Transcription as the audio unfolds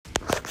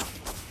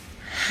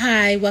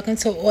Hi, welcome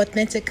to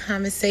Authentic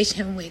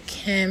Conversation with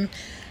Kim.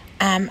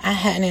 I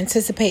hadn't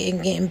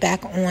anticipated getting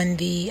back on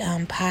the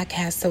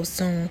podcast so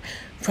soon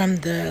from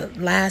the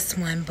last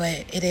one,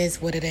 but it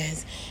is what it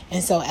is.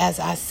 And so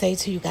as I say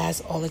to you guys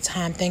all the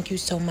time, thank you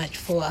so much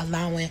for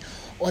allowing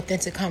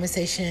Authentic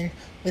Conversation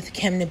with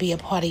Kim to be a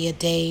part of your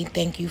day.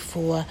 Thank you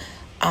for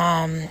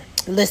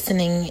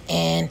listening,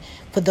 and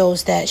for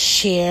those that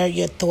share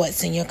your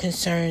thoughts and your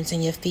concerns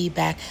and your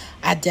feedback,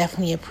 I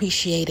definitely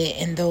appreciate it.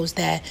 And those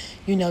that,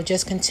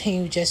 just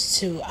continue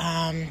just to,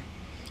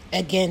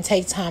 again,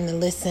 take time to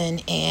listen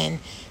and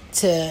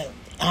to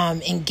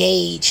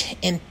engage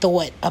in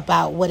thought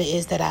about what it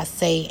is that I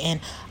say. And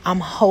I'm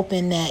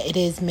hoping that it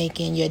is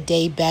making your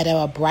day better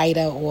or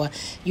brighter, or,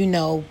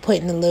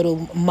 putting a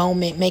little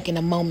moment, making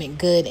a moment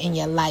good in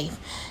your life.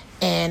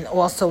 And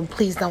also,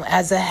 please don't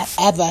ever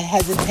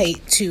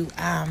hesitate to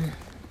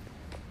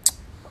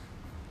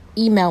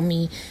email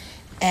me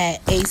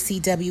at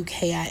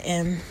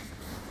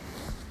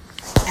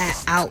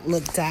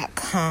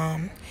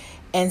acwkim@outlook.com.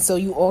 And so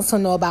you also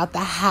know about the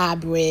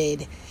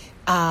hybrid,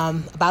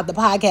 about the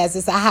podcast.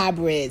 It's a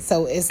hybrid.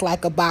 So it's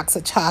like a box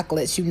of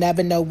chocolates. You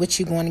never know what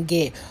you're going to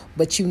get,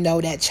 but you know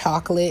that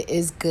chocolate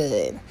is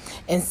good.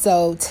 And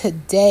so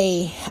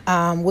today,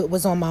 what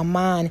was on my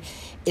mind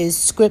is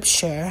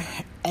scripture.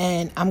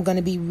 And I'm going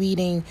to be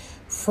reading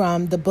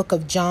from the book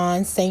of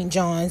John, St.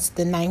 John's,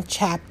 the 9th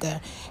chapter.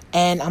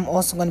 And I'm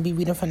also going to be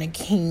reading from the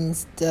King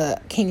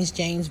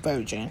James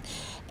Version.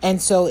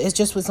 And so it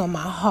just was on my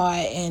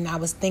heart, and I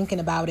was thinking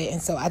about it.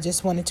 And so I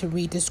just wanted to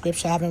read the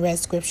scripture. I haven't read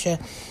scripture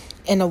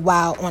in a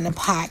while on a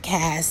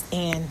podcast.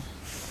 And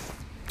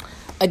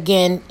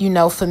again,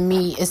 for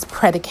me, it's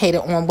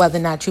predicated on whether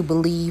or not you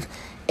believe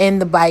in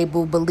the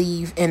Bible,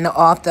 believe in the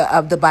author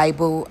of the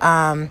Bible,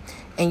 and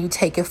you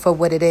take it for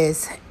what it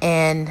is.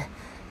 And,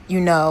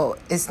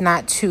 it's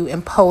not to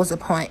impose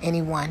upon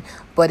anyone,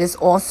 but it's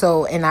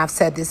also, and I've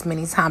said this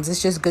many times,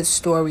 it's just good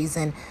stories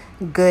and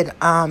good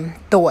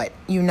thought,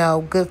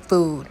 good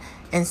food.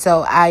 And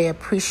so I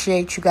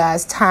appreciate you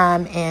guys'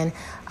 time, and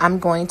I'm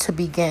going to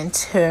begin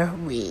to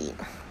read.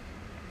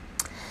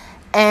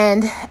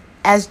 And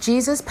as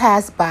Jesus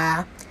passed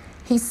by,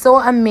 he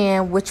saw a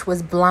man which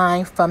was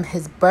blind from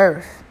his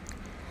birth.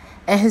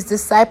 And his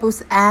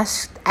disciples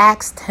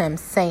asked him,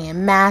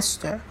 saying,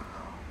 Master,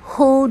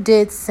 who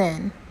did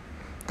sin,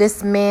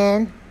 this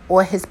man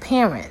or his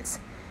parents,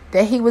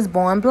 that he was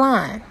born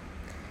blind?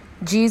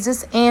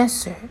 Jesus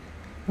answered,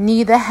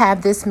 Neither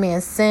have this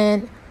man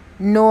sinned,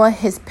 nor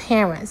his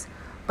parents,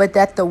 but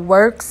that the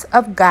works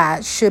of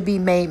God should be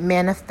made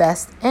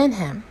manifest in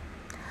him.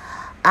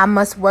 I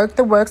must work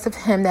the works of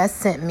him that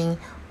sent me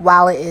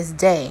while it is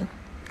day.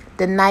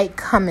 The night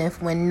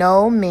cometh when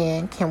no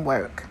man can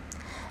work.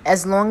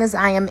 As long as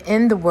I am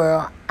in the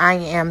world, I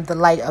am the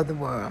light of the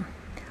world.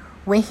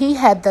 When he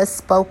had thus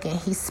spoken,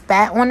 he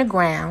spat on the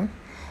ground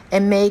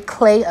and made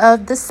clay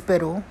of the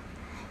spittle,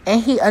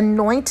 and he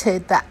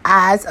anointed the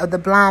eyes of the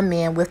blind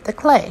man with the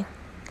clay.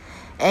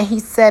 And he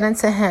said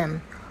unto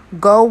him,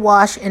 Go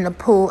wash in the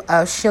pool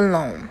of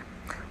Siloam,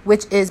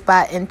 which is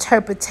by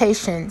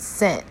interpretation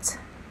sent.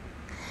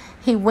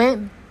 He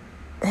went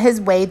his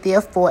way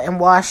therefore and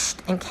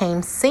washed and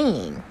came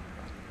seeing.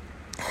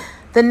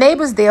 The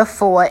neighbors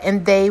therefore,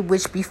 and they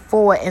which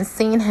before and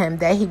seen him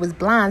that he was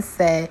blind,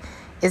 said,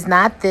 Is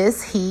not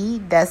this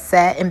he that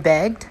sat and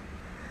begged?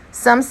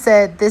 Some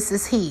said, This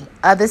is he.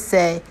 Others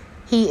said,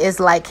 He is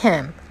like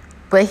him.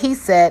 But he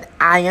said,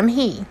 I am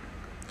he.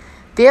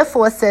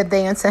 Therefore said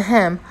they unto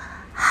him,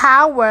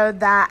 How were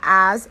thy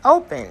eyes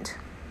opened?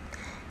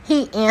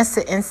 He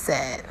answered and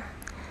said,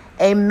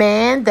 A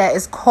man that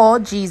is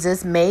called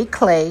Jesus made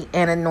clay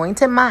and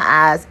anointed my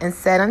eyes, and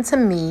said unto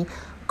me,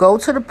 Go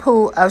to the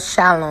pool of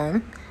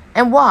Siloam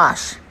and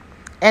wash.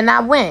 And I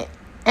went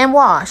and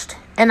washed,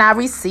 and I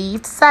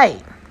received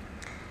sight.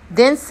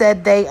 Then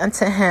said they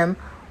unto him,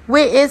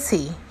 Where is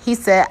he? He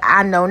said,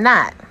 I know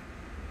not.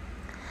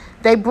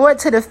 They brought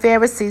to the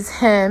Pharisees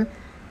him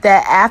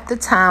that after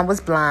time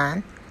was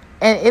blind,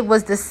 and it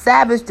was the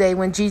Sabbath day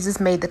when Jesus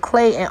made the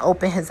clay and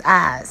opened his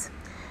eyes.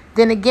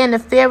 Then again the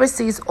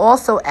Pharisees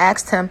also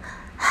asked him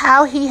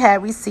how he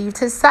had received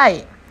his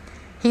sight.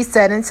 He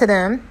said unto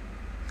them,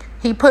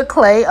 He put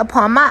clay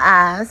upon my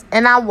eyes,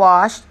 and I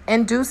washed,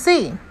 and do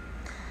see.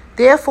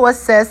 Therefore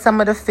said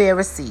some of the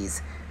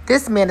Pharisees,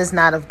 This man is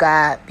not of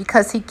God,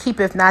 because he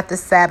keepeth not the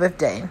Sabbath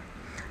day.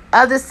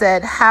 Others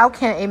said, How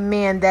can a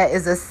man that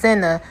is a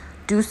sinner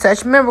do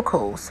such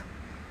miracles?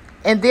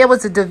 And there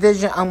was a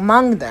division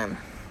among them.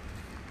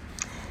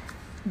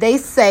 They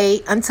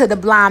say unto the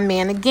blind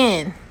man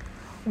again,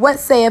 What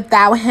sayest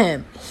thou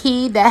him?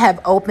 He that have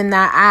opened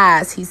thy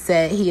eyes, he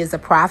said, he is a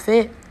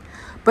prophet.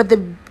 But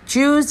the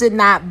Jews did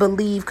not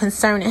believe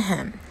concerning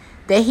him,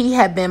 that he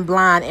had been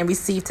blind and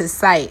received his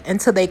sight,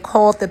 until they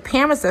called the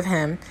parents of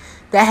him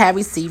that had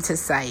received his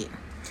sight.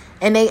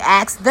 And they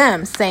asked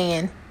them,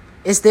 saying,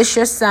 Is this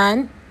your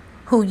son,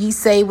 who ye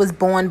say was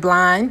born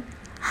blind?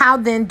 How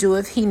then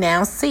doeth he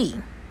now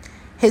see?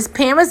 His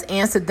parents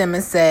answered them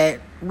and said,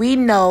 We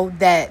know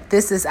that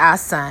this is our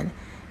son,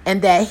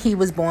 and that he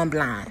was born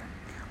blind.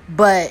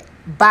 But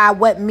by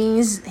what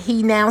means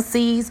he now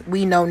sees,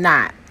 we know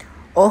not.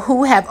 Or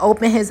who have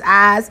opened his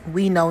eyes,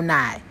 we know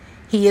not.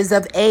 He is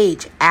of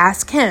age.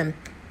 Ask him.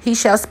 He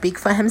shall speak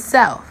for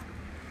himself.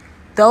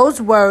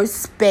 Those words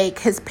spake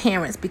his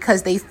parents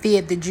because they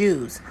feared the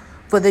Jews.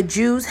 For the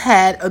Jews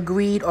had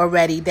agreed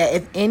already that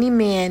if any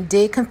man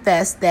did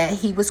confess that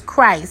he was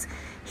Christ,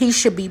 he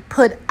should be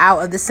put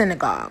out of the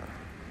synagogue.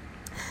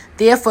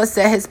 Therefore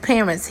said his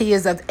parents, he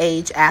is of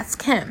age,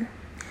 ask him.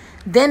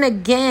 Then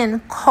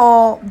again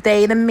called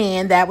they the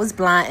man that was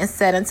blind and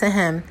said unto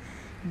him,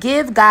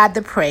 Give God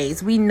the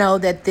praise. We know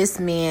that this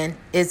man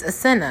is a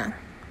sinner.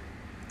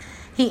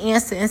 He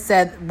answered and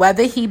said,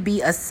 Whether he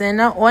be a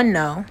sinner or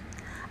no,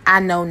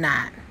 I know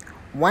not.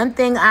 One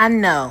thing I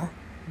know,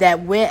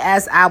 that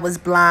whereas I was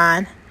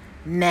blind,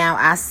 now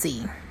I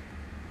see.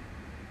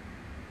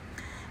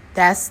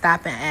 That's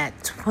stopping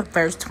at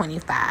verse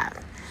 25.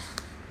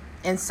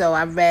 And so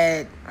I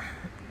read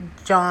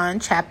John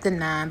chapter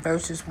 9,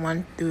 verses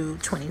 1 through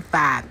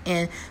 25.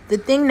 And the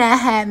thing that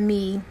had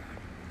me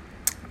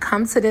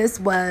come to this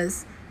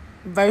was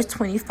verse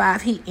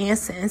 25. He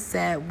answered and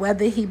said,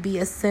 Whether he be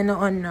a sinner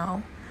or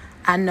no,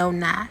 I know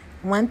not.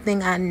 One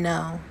thing I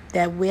know,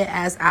 that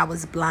whereas I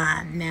was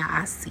blind, now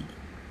I see.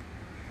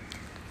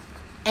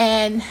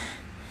 And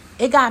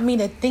it got me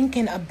to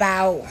thinking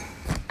about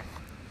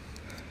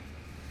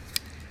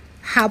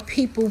how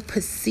people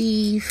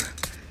perceive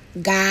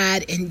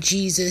God and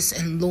Jesus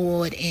and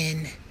Lord,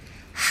 and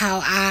how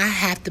I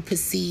have to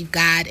perceive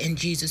God and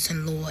Jesus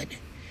and Lord.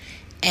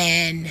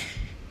 And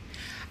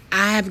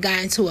I have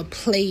gotten to a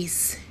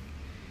place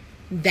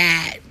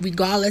that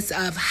regardless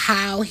of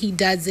how he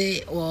does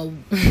it or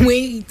when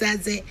he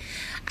does it,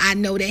 I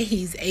know that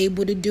he's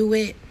able to do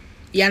it.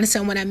 You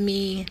understand what I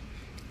mean?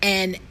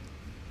 And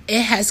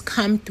it has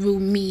come through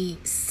me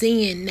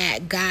seeing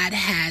that God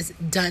has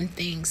done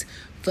things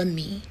for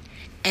me.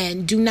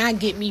 And do not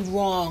get me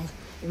wrong,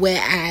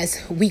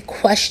 whereas we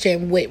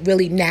question what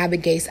really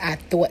navigates our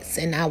thoughts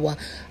and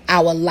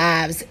our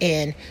lives,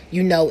 and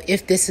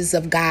if this is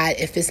of God,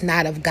 if it's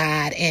not of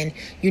God, and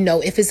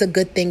if it's a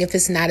good thing, if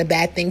it's not a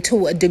bad thing,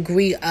 to a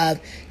degree of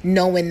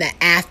knowing the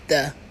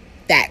after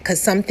that,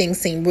 because some things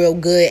seem real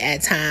good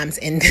at times,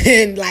 and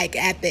then like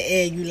at the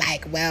end you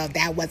like, well,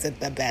 that wasn't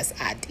the best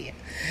idea.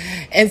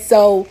 And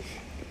so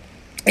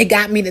it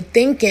got me to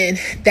thinking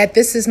that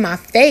this is my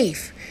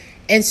faith.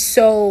 And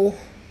so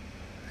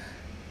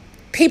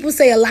people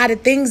say a lot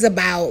of things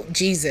about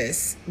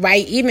Jesus,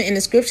 right? Even in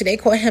the scripture, they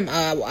call him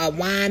a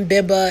wine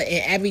bibber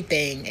and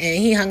everything. And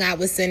he hung out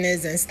with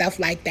sinners and stuff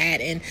like that.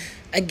 And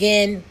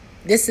again,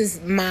 this is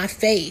my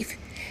faith.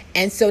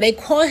 And so they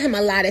call him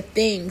a lot of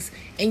things.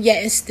 And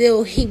yet and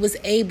still he was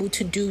able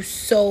to do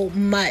so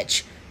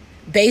much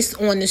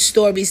based on the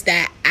stories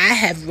that I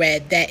have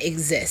read that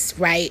exist,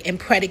 right? And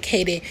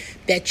predicated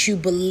that you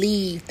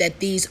believe that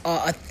these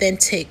are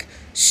authentic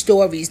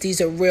stories. These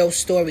are real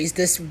stories.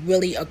 This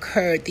really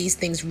occurred. These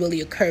things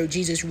really occurred.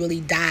 Jesus really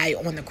died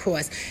on the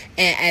cross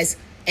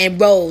and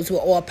rose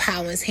with all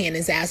power in his hand.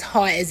 Is as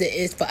hard as it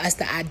is for us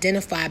to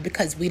identify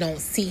because we don't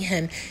see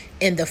him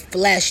in the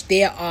flesh.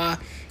 There are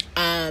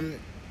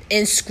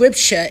in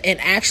scripture and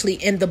actually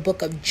in the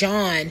book of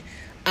John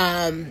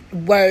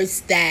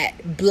words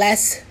that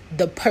bless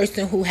the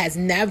person who has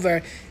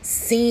never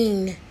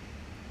seen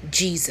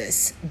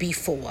Jesus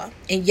before,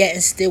 and yet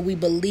and still we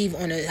believe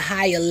on a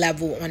higher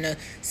level, on a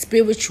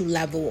spiritual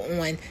level,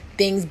 on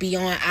things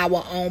beyond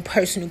our own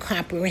personal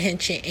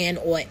comprehension and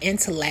or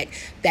intellect,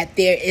 that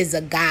there is a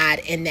God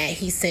and that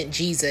he sent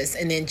Jesus,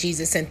 and then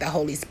Jesus sent the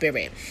Holy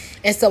Spirit.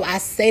 And so I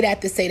say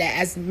that to say that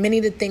as many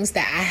of the things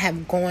that I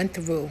have gone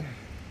through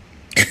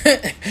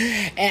and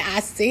I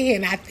see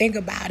and I think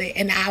about it,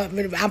 and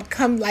I'm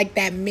come like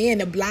that man,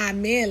 the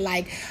blind man,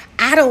 like,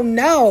 I don't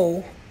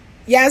know.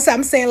 Yes,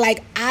 I'm saying,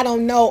 like, I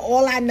don't know.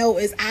 All I know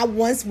is I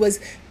once was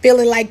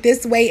feeling like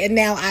this way and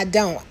now I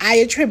don't. I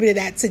attributed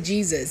that to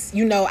Jesus.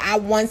 I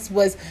once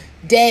was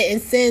dead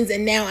in sins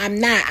and now I'm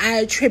not.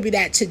 I attribute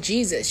that to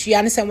Jesus. You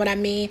understand what I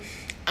mean?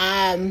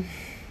 I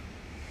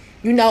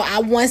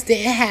once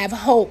didn't have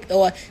hope,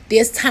 or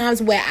there's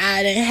times where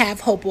I didn't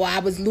have hope, or I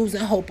was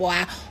losing hope, or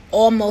I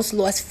almost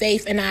lost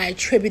faith, and I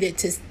attribute it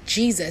to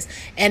Jesus,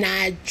 and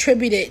I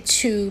attribute it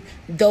to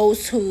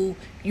those who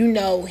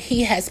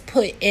he has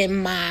put in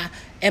my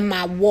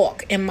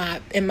walk, in my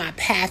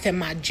path, in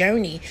my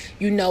journey,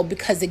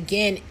 because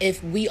again,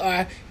 if we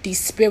are these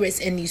spirits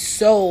and these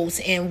souls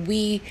and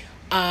we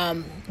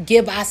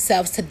give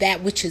ourselves to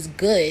that which is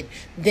good,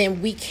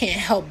 then we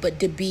can't help but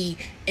to be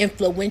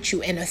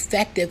influential and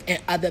effective in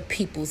other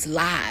people's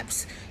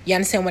lives. You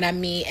understand what I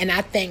mean? And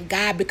I thank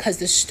God because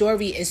the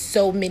story is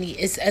so many,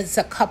 it's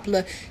a couple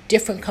of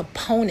different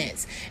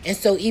components. And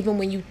so even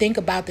when you think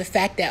about the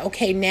fact that,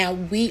 okay, now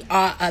we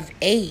are of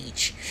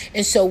age,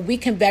 and so we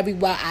can very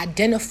well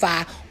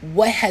identify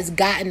what has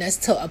gotten us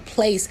to a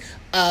place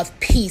of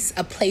peace,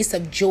 a place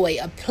of joy,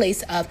 a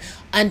place of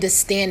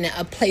understanding,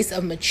 a place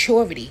of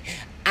maturity.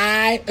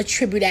 I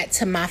attribute that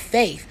to my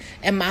faith.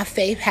 and my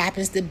faith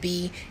happens to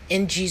be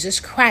in Jesus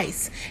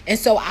Christ. And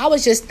so I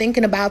was just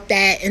thinking about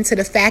that, into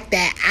the fact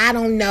that I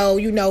don't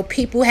know,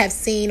 people have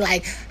seen,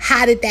 like,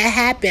 how did that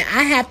happen?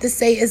 I have to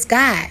say it's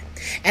God.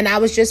 And I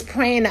was just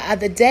praying the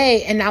other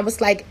day, and I was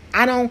like,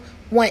 I don't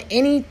want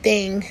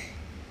anything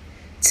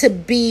to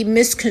be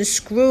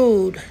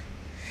misconstrued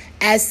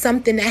as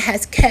something that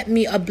has kept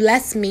me or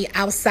blessed me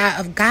outside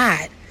of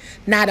God.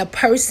 Not a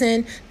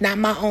person, not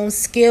my own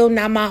skill,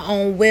 not my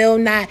own will,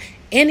 not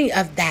any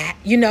of that.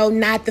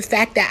 Not the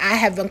fact that I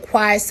have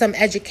acquired some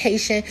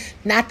education,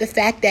 not the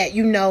fact that,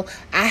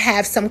 I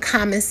have some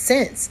common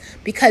sense,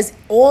 because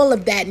all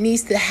of that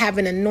needs to have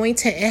an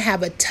anointing and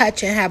have a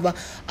touch and have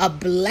a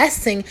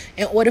blessing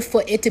in order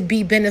for it to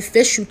be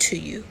beneficial to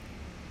you.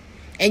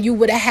 And you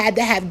would have had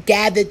to have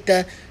gathered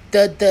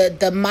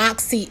the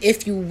moxie,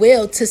 if you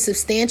will, to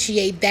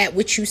substantiate that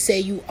which you say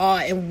you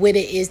are and what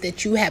it is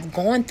that you have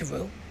gone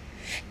through.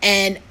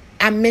 And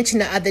I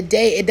mentioned the other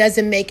day, it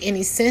doesn't make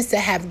any sense to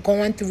have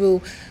gone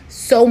through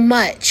so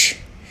much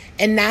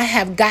and not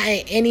have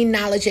gotten any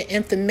knowledge or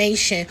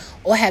information,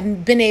 or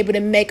have been able to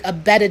make a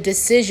better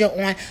decision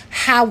on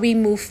how we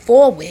move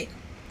forward.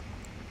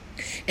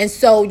 And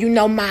so,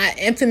 my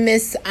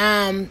infamous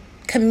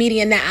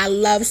comedian that I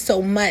love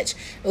so much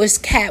was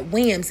Cat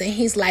Williams. And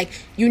he's like,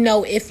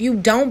 if you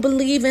don't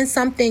believe in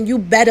something, you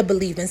better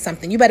believe in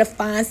something. You better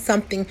find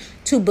something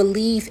to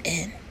believe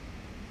in.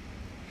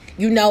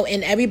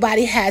 And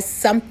everybody has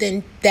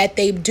something that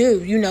they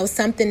do,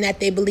 something that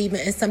they believe in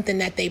and something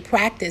that they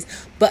practice.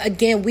 But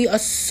again, we are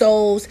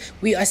souls,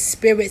 we are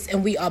spirits,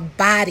 and we are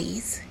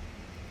bodies.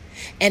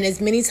 And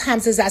as many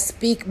times as I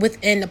speak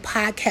within the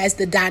podcast,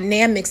 the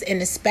dynamics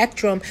and the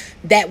spectrum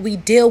that we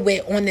deal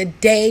with on a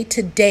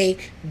day-to-day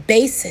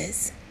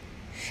basis.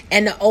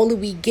 And the older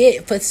we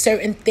get, for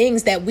certain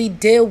things that we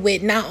deal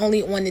with, not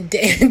only on a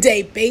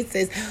day-to-day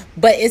basis,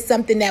 but it's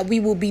something that we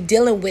will be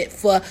dealing with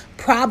for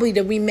probably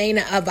the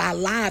remainder of our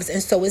lives.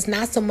 And so it's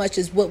not so much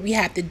as what we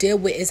have to deal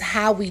with, is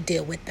how we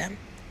deal with them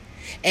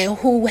and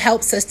who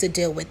helps us to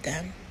deal with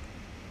them.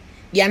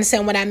 You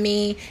understand what I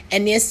mean?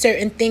 And there's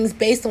certain things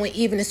based on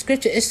even the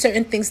scripture, it's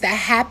certain things that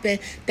happen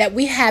that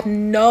we have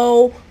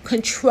no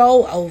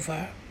control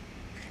over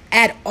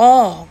at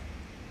all.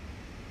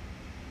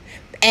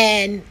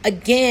 And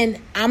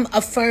again, I'm a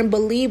firm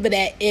believer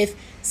that if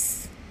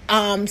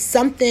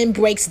something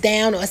breaks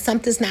down, or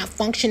something's not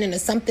functioning, or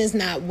something's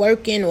not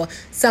working, or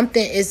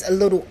something is a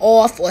little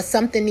off, or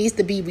something needs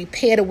to be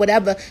repaired or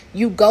whatever,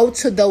 you go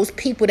to those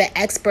people, the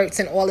experts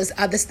and all this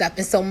other stuff.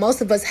 And so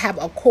most of us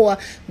have a core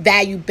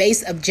value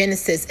base of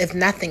Genesis, if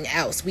nothing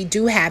else. We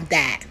do have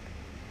that.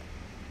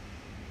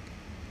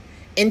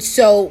 And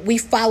so we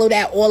follow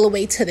that all the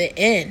way to the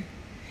end.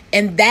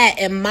 And that,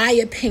 in my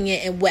opinion,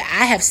 and what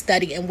I have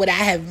studied and what I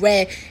have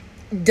read,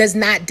 does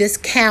not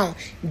discount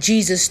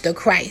Jesus the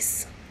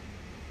Christ.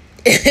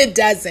 It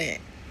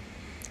doesn't.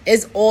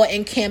 It's all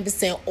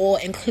encompassing, all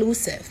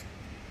inclusive.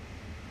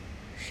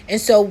 And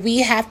so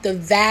we have to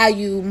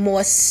value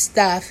more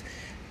stuff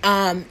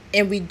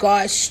in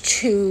regards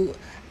to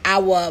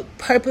our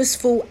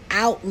purposeful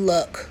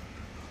outlook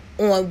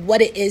on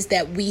what it is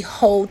that we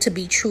hold to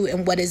be true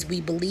and what is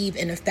we believe.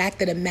 And the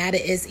fact of the matter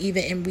is,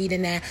 even in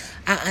reading that,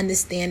 I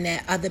understand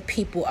that other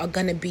people are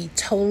going to be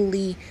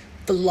totally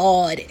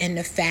flawed in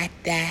the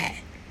fact that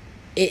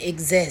it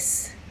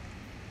exists,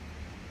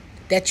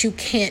 that you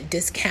can't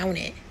discount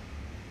it.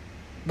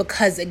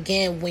 Because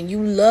again, when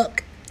you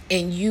look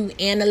and you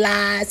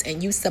analyze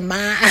and you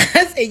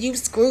surmise and you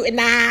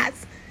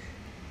scrutinize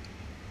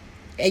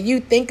and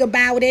you think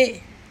about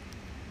it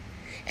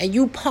and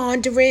you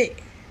ponder it,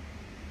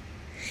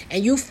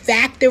 and you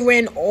factor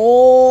in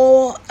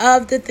all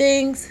of the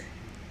things,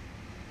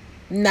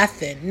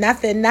 nothing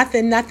but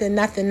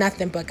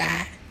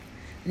God.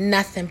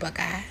 Nothing but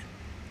God.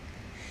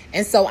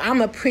 And so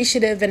I'm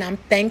appreciative and I'm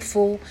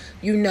thankful.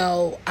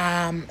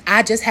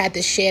 I just had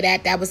to share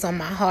that. That was on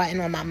my heart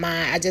and on my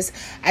mind. I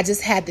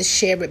just had to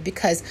share it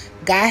because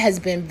God has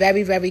been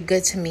very, very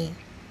good to me.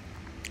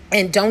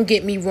 And don't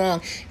get me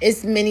wrong,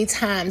 it's many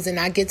times, and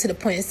I get to the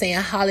point of saying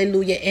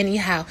hallelujah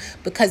anyhow,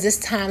 because it's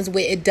times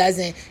where it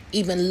doesn't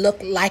even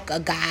look like a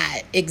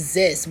God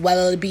exists,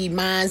 whether it be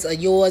mine or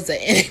yours or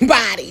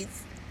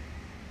anybody's.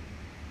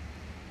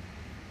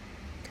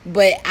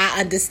 But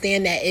I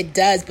understand that it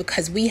does,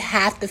 because we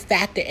have to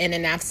factor in,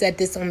 and I've said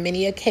this on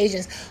many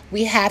occasions,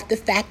 we have to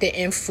factor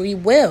in free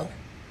will.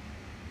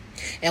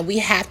 And we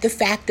have to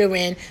factor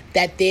in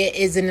that there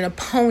is an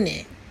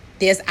opponent,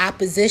 there's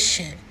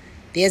opposition.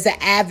 There's an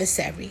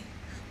adversary.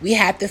 We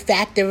have to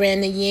factor in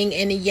the yin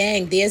and the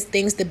yang. There's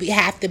things to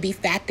have to be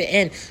factored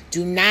in.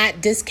 Do not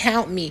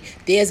discount me.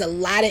 There's a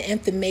lot of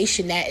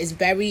information that is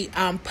very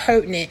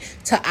pertinent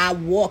to our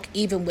walk,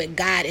 even with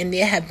God. And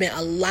there have been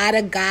a lot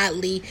of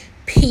godly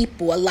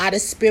people, a lot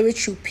of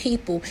spiritual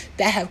people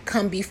that have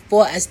come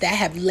before us that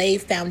have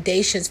laid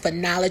foundations for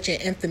knowledge and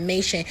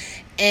information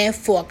and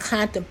for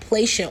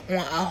contemplation on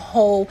a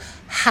whole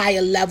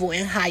higher level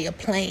and higher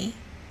plane.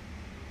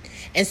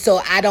 And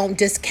so I don't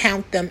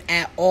discount them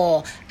at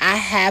all. I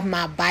have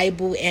my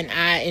Bible and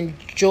I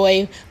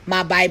enjoy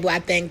my Bible. I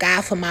thank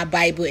God for my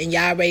Bible. And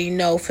y'all already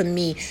know, for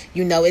me,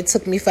 it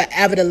took me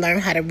forever to learn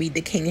how to read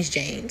the King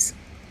James.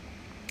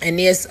 And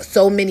there's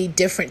so many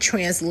different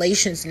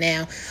translations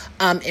now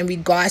in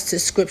regards to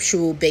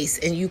scriptural base.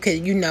 And you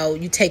can,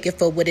 you take it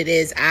for what it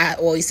is. I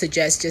always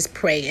suggest just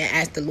pray and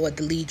ask the Lord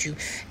to lead you.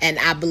 And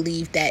I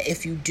believe that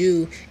if you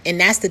do,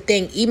 and that's the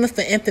thing, even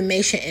for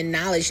information and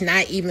knowledge,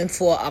 not even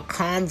for a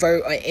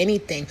convert or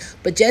anything,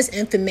 but just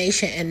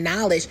information and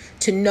knowledge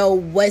to know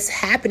what's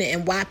happening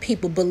and why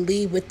people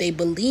believe what they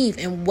believe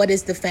and what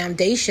is the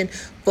foundation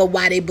for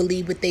why they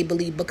believe what they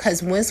believe.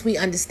 Because once we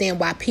understand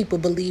why people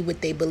believe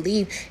what they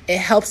believe, it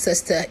helps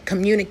us to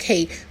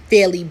communicate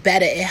fairly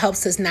better. It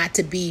helps us not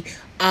to be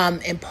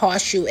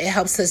impartial. It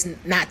helps us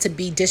not to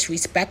be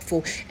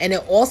disrespectful. And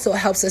it also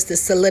helps us to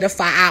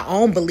solidify our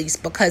own beliefs,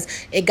 because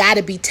it got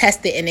to be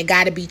tested and it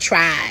got to be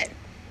tried.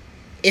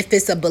 If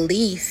it's a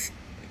belief,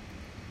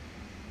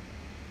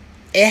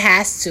 it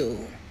has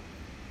to.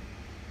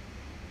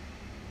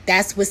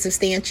 That's what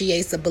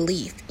substantiates a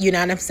belief. You know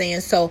what I'm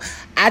saying? So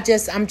I'm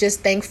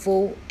just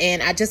thankful,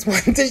 and I just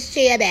wanted to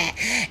share that.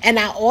 And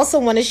I also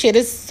want to share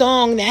this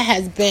song that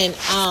has been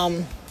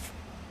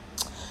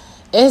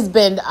it's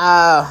been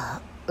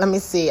let me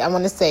see, I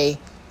want to say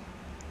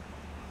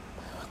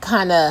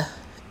kind of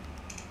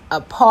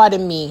a part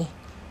of me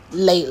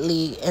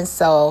lately. And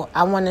so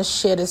I want to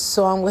share this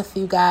song with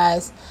you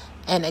guys.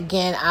 And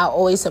again, I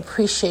always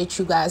appreciate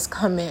you guys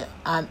coming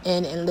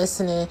in and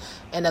listening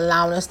and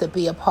allowing us to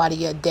be a part of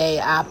your day.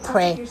 I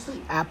pray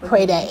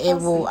that it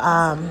will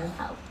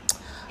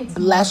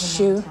bless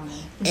you,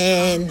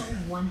 and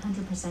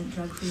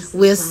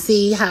we'll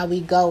see how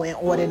we go in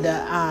order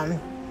to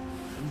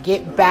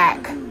get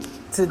back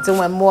to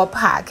doing more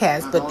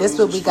podcasts. But this is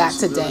what we got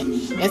today,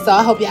 and so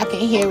I hope y'all can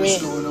hear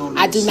it.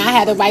 I do not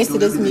have the rights to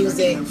this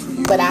music,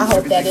 but I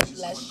hope that it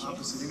bless you.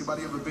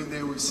 Anybody ever been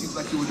there where it seems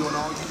like you were doing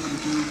all you need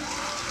to do,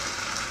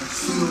 and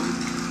feel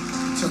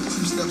you took 2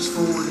 steps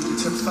forward and you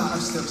took 5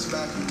 steps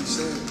back, and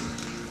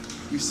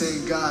you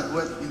said, God,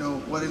 what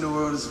in the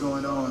world is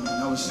going on? And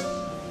I was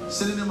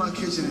sitting in my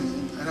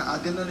kitchen and I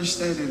didn't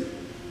understand it.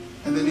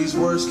 And then these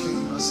words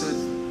came. I said,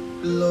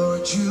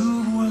 Lord,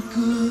 you are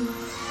good.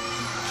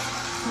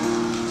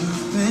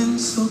 You've been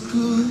so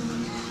good.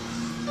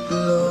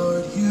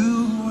 Lord,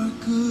 you are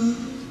good.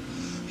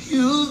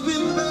 You've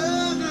been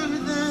better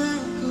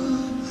than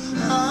good.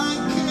 I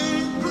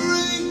can't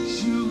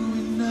praise you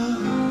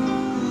enough.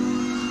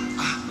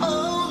 I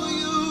owe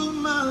you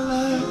my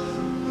life.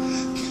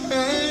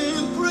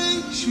 Can't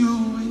praise you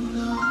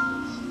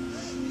enough.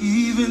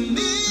 Even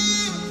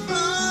if I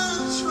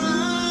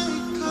try,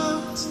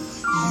 'cause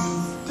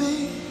you've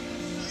been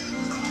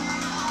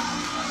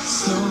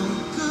so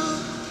good.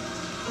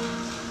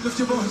 Lift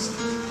your voice.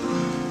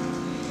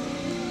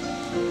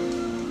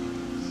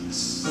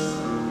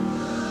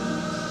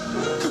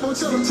 Come on,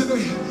 tell them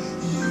today.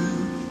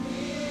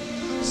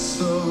 You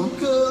so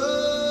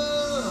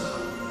good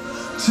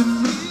to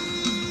me.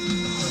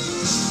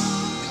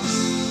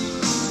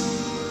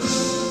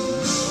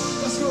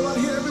 Let's go right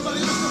here, everybody.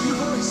 Lift up your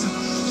voice.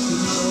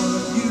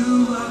 Lord, you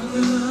are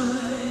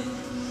good.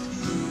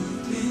 You've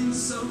been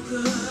so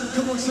good.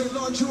 Come on, say,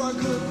 Lord, you are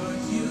good. Lord,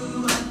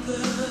 you are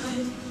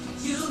good.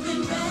 You've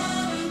been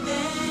better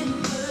than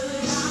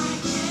good. I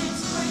can't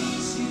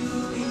praise you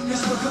enough.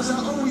 It's because I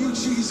owe you,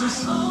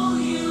 Jesus. I owe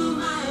you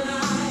my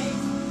life.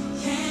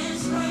 Can't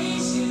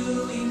praise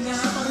you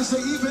enough. Somebody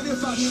say, even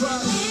if I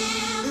tried,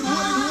 it wouldn't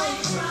work.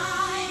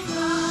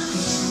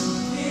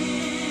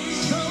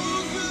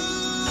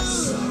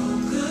 So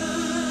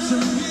good to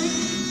me.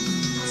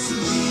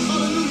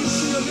 Hallelujah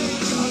to your name,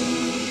 God.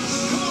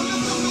 Come on,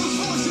 lift up those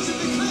voices and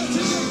declare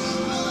today.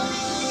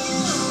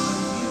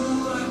 You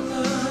are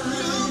good.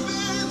 You've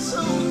been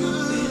so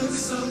good. You've been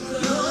so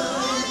good.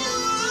 Lord, you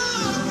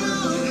are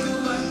good. You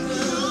are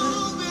good.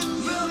 You've been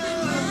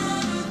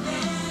better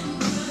than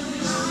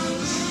good. I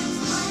can't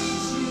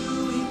praise you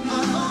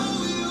enough. I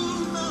owe you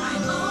my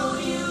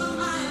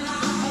life.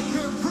 I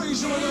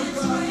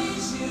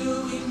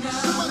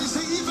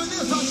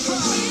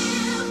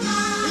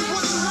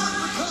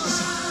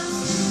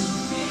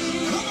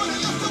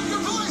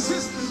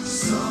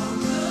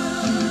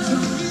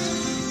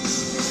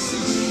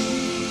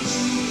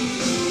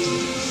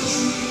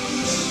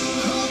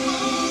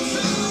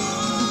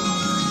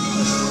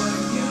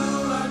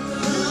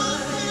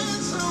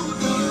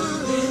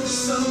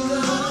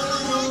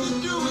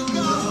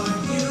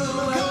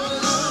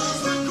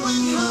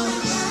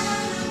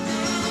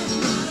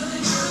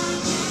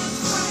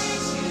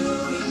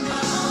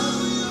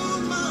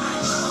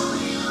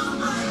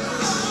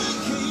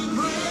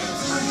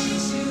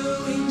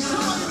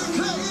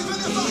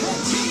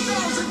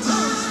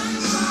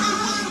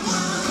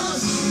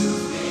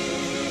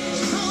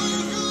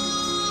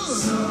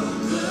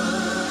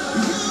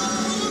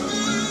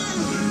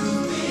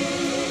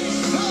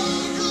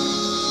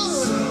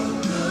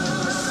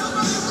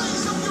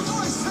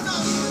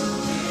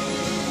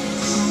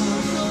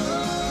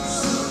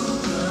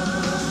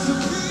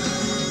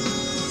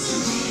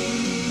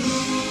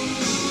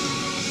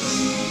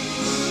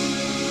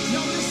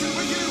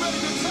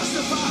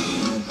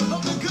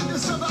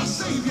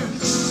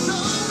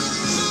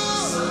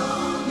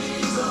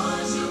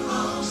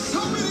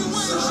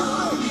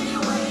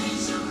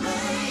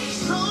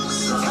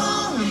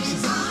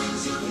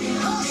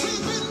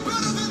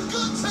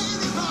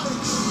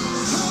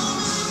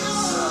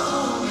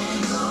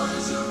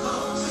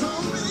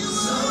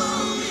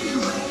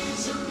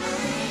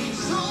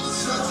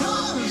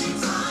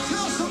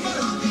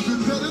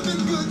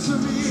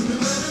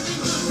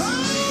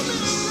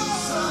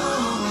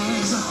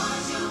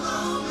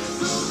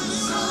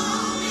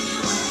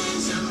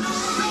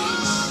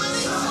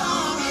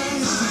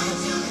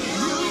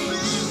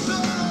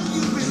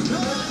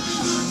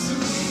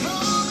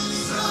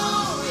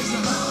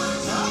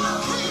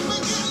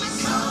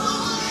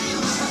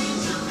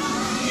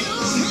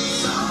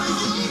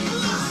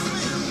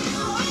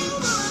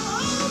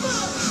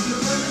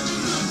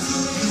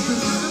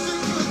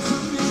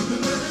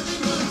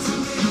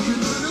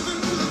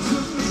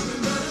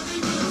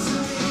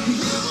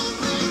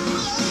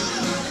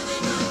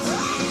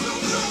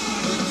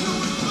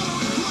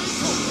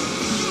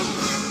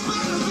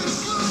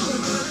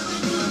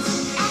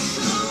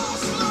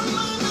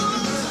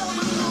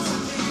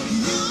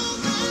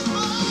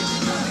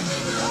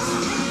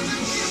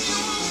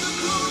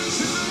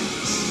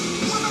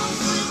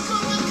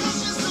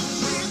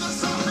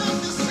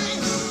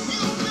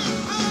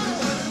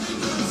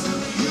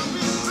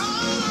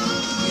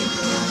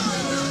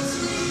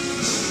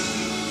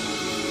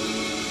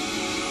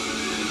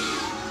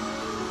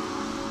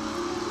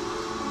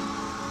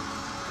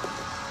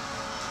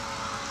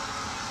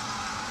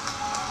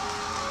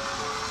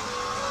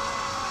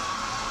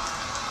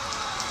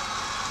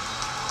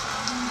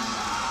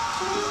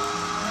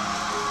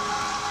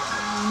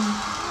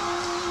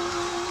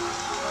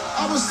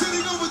was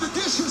sitting over the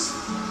dishes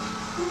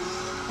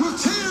with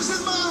tears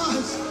in my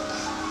eyes.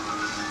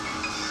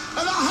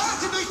 And I had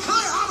to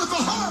declare out of the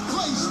hard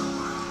place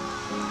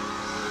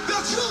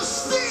that you've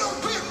still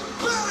been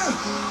better.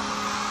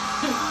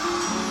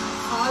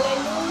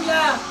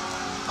 Hallelujah.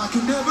 I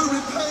can never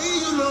repay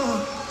you,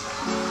 Lord.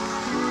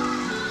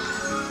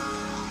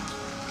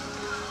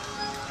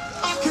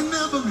 I can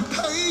never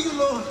repay you,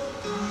 Lord.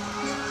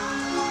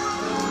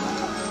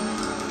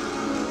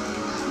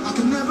 I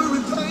can never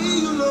repay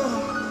you,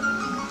 Lord,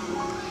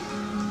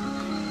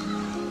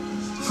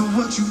 for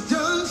what you've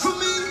done for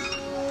me.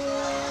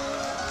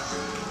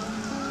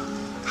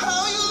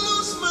 How you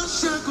loose my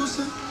shackles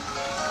and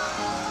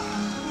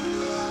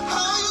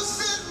how you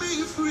set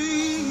me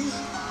free.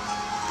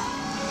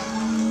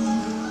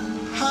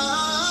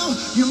 How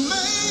you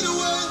made a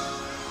way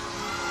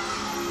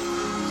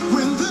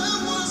when there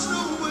was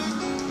no way.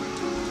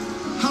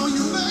 How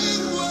you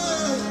made a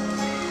way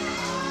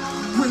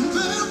when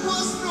there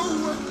was no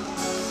way.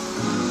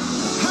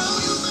 How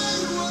you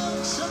made a way,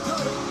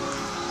 Shepherd,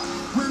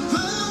 when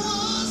there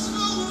was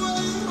no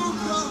way, oh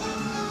God.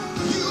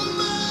 You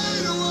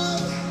made a way.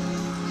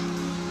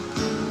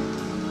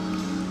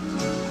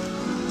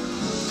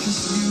 'Cause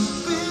you've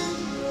been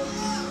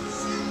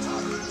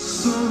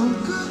so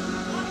good.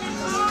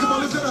 Come on,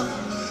 lift it up.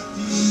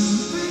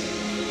 You've been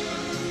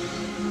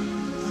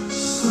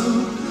so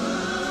good.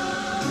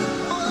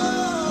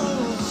 Oh.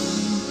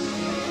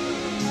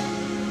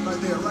 Right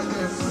there, right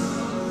there.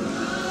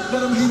 Let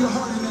them hear your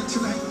heart in that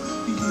tonight.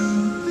 You've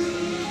been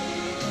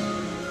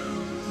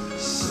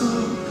so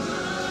good.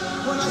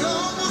 When I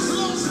almost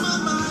lost my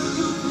mind,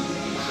 you've been.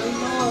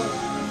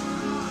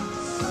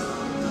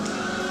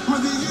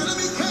 When the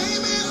enemy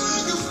came in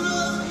like a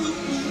flood,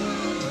 you've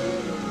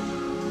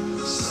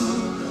been so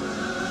good.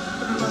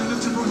 Everybody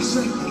lift your voice,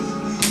 say,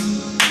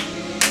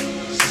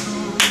 so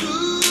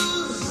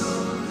good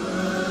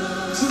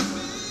to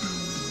me.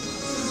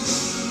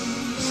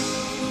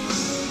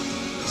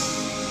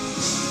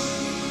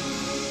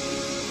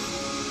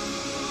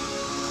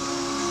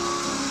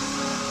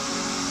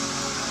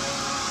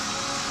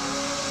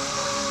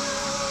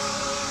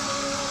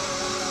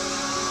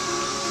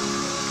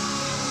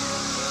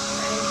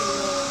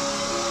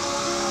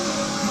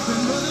 You've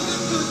been better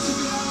than good to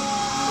me.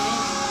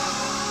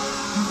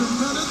 You've been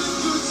better than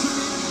good to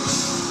me.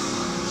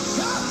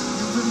 God,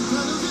 you've been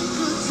better than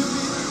good to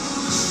me.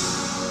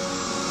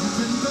 You've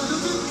been better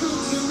than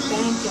good to me.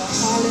 Thank you.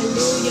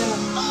 Hallelujah.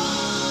 Oh,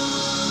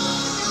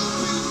 you've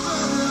been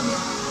better.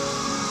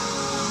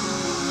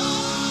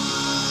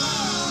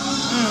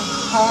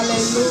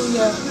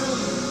 Hallelujah.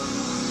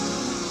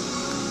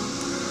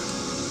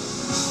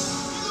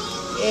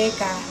 Yeah,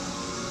 God.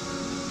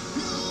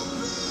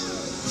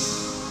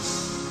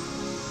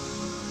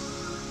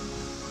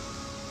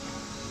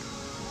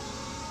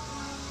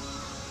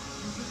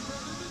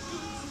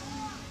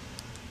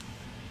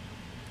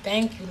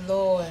 Thank you,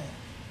 Lord.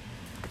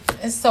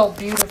 It's so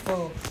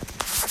beautiful.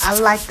 I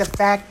like the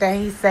fact that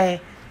he said,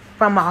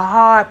 from a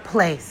hard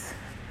place,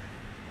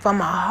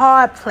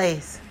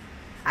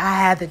 I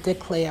had to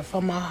declare,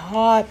 from a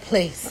hard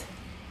place,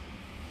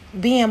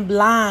 being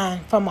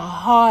blind from a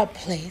hard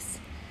place.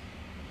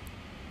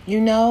 You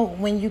know,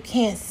 when you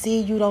can't see,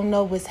 you don't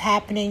know what's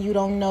happening, you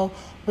don't know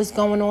what's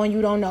going on,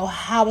 you don't know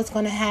how it's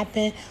going to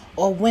happen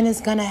or when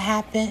it's going to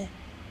happen,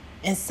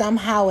 and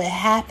somehow it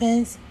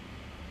happens.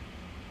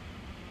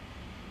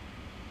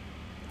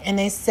 And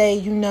they say,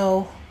 you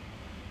know,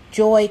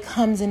 joy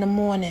comes in the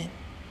morning.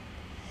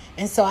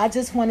 And so I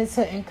just wanted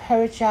to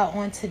encourage y'all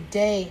on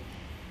today,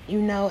 you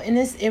know, and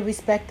it's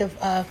irrespective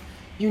of,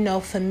 you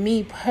know, for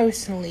me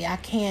personally, I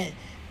can't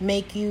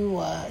make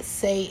you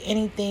say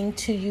anything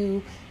to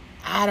you,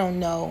 I don't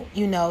know,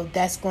 you know,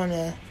 that's going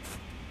to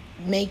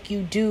make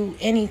you do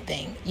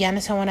anything. You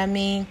understand what I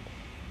mean?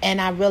 And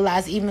I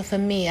realize even for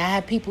me, I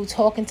have people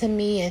talking to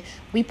me and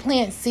we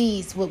plant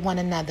seeds with one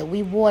another.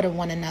 We water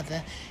one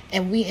another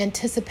and we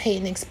anticipate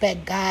and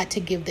expect God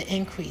to give the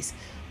increase.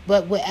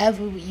 But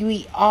wherever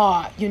we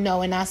are, you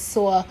know, and I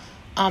saw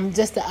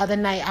just the other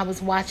night I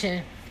was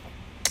watching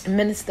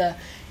Minister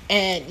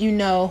and, you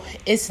know,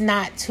 it's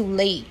not too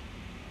late.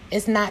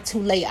 It's not too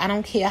late. I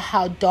don't care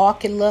how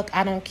dark it look.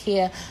 I don't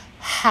care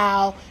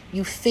how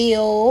you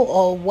feel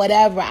or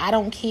whatever. I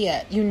don't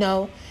care, you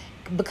know.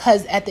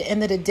 Because at the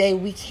end of the day,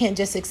 we can't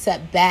just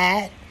accept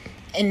bad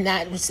and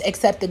not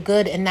accept the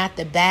good and not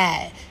the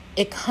bad.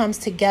 It comes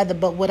together.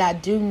 But what I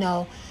do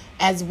know,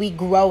 as we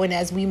grow and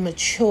as we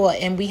mature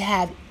and we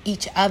have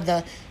each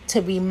other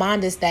to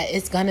remind us that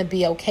it's going to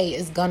be okay,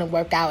 it's going to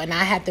work out. And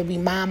I have to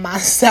remind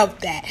myself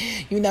that,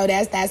 you know,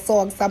 that's that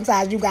song.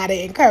 Sometimes you got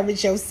to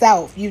encourage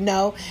yourself, you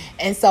know.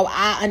 And so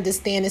I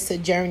understand it's a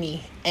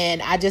journey.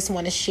 And I just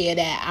want to share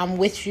that. I'm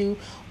with you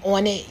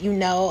on it.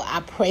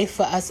 I pray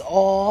for us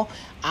all.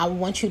 I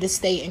want you to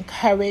stay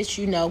encouraged,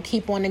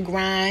 keep on the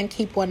grind,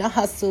 keep on the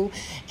hustle.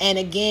 And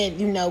again,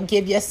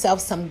 give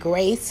yourself some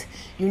grace.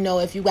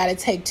 If you got to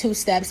take 2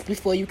 steps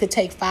before you could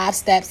take 5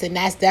 steps, and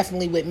that's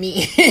definitely with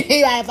me.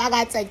 If I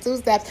got to take 2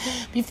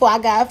 steps before I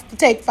got to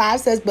take 5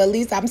 steps, but at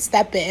least I'm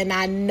stepping and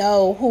I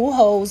know who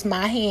holds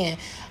my hand.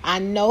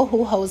 And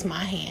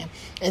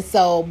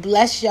so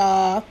bless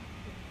y'all.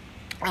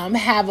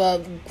 Have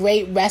a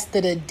great rest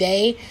of the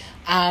day.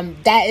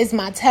 That is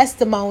my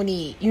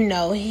testimony.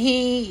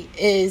 He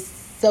is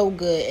so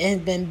good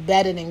and been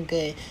better than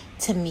good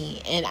to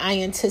me. And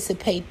I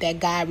anticipate that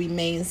God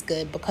remains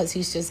good because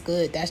he's just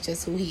good. That's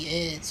just who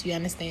he is. You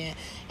understand?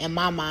 In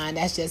my mind,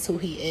 that's just who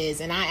he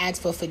is. And I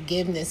ask for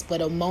forgiveness for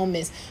the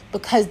moments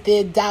because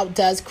the doubt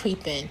does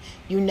creep in.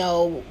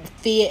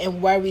 Fear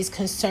and worries,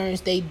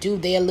 concerns,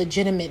 they're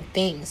legitimate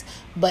things.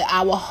 But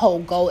our whole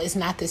goal is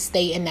not to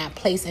stay in that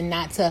place and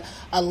not to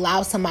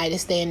allow somebody to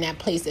stay in that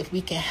place if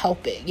we can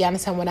help it. You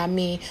understand what I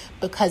mean?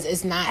 Because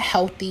it's not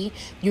healthy.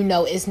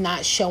 It's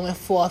not showing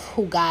forth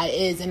who God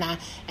is. And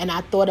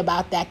I thought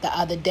about that the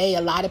other day.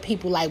 A lot of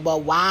people like, well,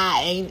 why?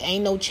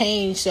 Ain't no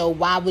change. So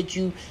why would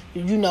you,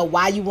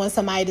 why you want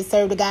somebody to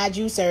serve the God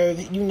you serve?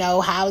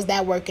 How is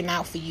that working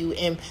out for you?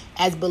 And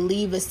as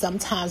believers,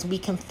 sometimes we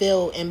can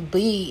feel and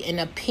be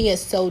and appear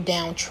so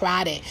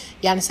downtrodden.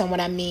 You understand what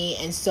I mean?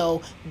 And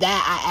so that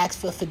I ask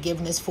for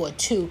forgiveness for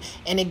too.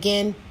 And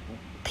again,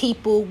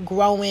 people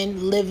growing,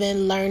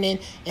 living, learning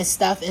and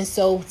stuff. And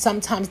so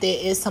sometimes there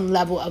is some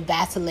level of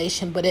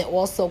vacillation, but it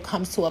also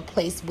comes to a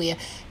place where,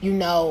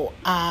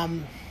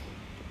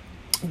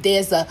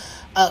 there's a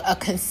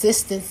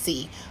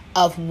consistency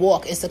of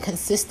walk. It's a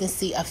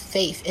consistency of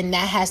faith, and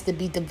that has to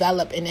be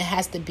developed, and it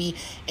has to be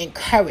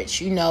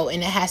encouraged, and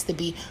it has to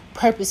be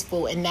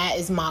purposeful. And that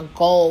is my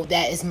goal.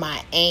 That is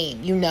my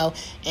aim,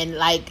 and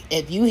like,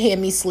 if you hear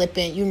me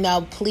slipping,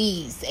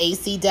 please,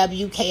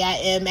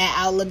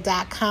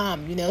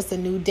 acwkim@outlook.com. It's a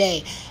new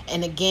day.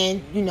 And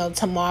again,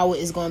 tomorrow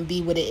is going to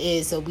be what it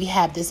is. So we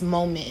have this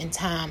moment in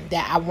time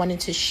that I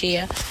wanted to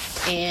share,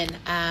 and,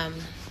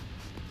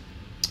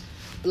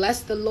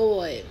 bless the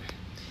Lord.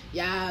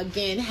 Y'all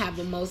again have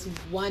a most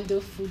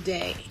wonderful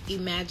day.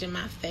 Imagine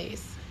my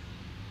face.